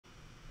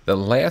The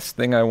last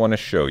thing I want to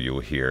show you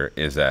here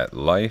is that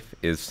life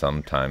is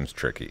sometimes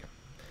tricky.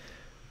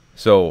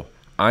 So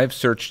I've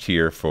searched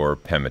here for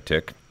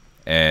Pematic,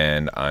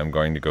 and I'm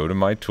going to go to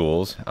my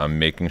tools. I'm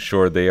making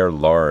sure they are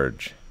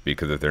large,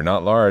 because if they're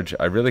not large,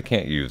 I really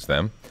can't use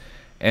them.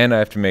 And I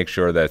have to make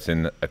sure that's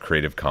in a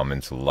Creative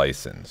Commons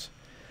license.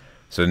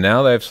 So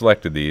now that I've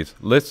selected these,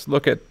 let's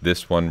look at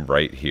this one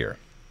right here.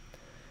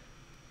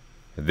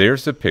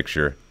 There's the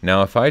picture.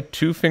 Now if I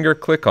two-finger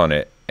click on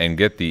it and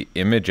get the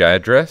image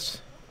address,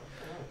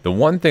 the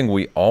one thing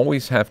we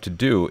always have to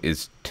do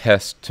is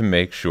test to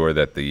make sure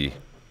that the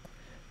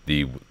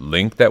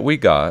link that we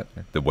got,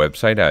 the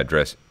website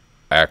address,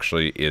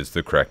 actually is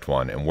the correct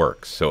one and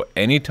works. So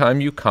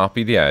anytime you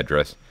copy the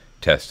address,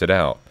 test it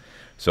out.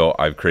 So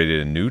I've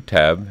created a new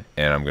tab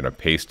and I'm going to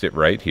paste it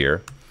right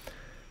here.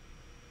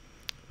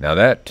 Now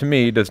that to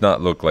me does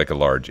not look like a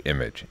large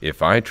image.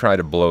 If I try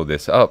to blow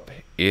this up,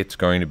 it's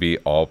going to be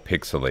all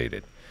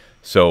pixelated.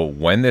 So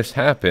when this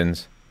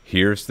happens,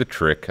 here's the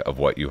trick of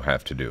what you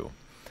have to do.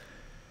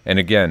 And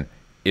again,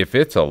 if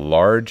it's a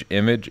large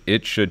image,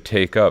 it should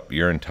take up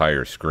your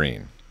entire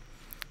screen.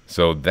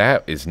 So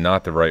that is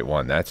not the right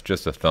one. That's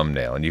just a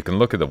thumbnail. And you can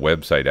look at the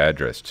website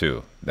address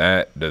too.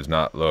 That does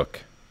not look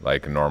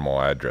like a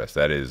normal address.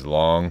 That is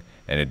long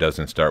and it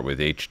doesn't start with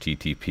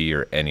HTTP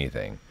or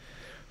anything.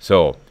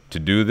 So to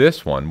do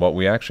this one, what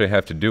we actually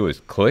have to do is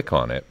click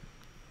on it.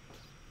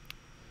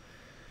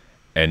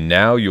 And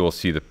now you will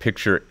see the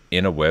picture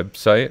in a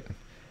website.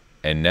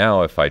 And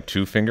now if I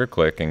two-finger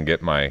click and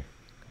get my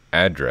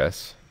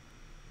address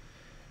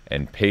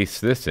and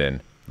paste this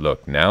in,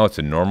 look, now it's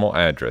a normal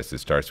address. It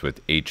starts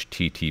with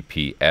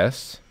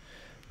HTTPS.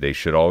 They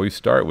should always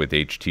start with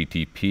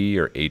HTTP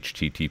or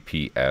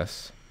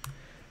HTTPS.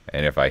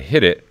 And if I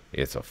hit it,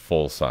 it's a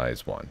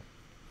full-size one.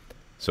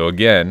 So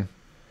again,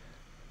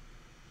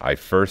 I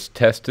first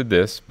tested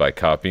this by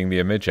copying the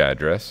image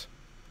address.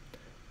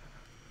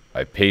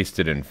 I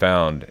pasted and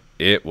found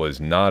it was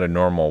not a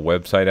normal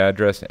website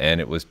address and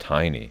it was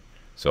tiny.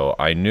 So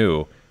I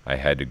knew I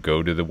had to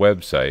go to the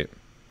website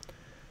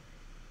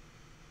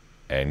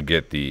and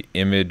get the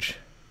image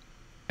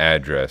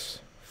address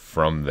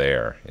from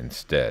there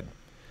instead.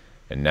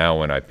 And now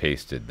when I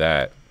pasted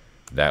that,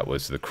 that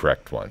was the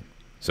correct one.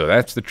 So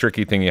that's the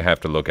tricky thing you have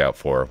to look out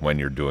for when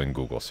you're doing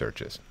Google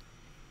searches.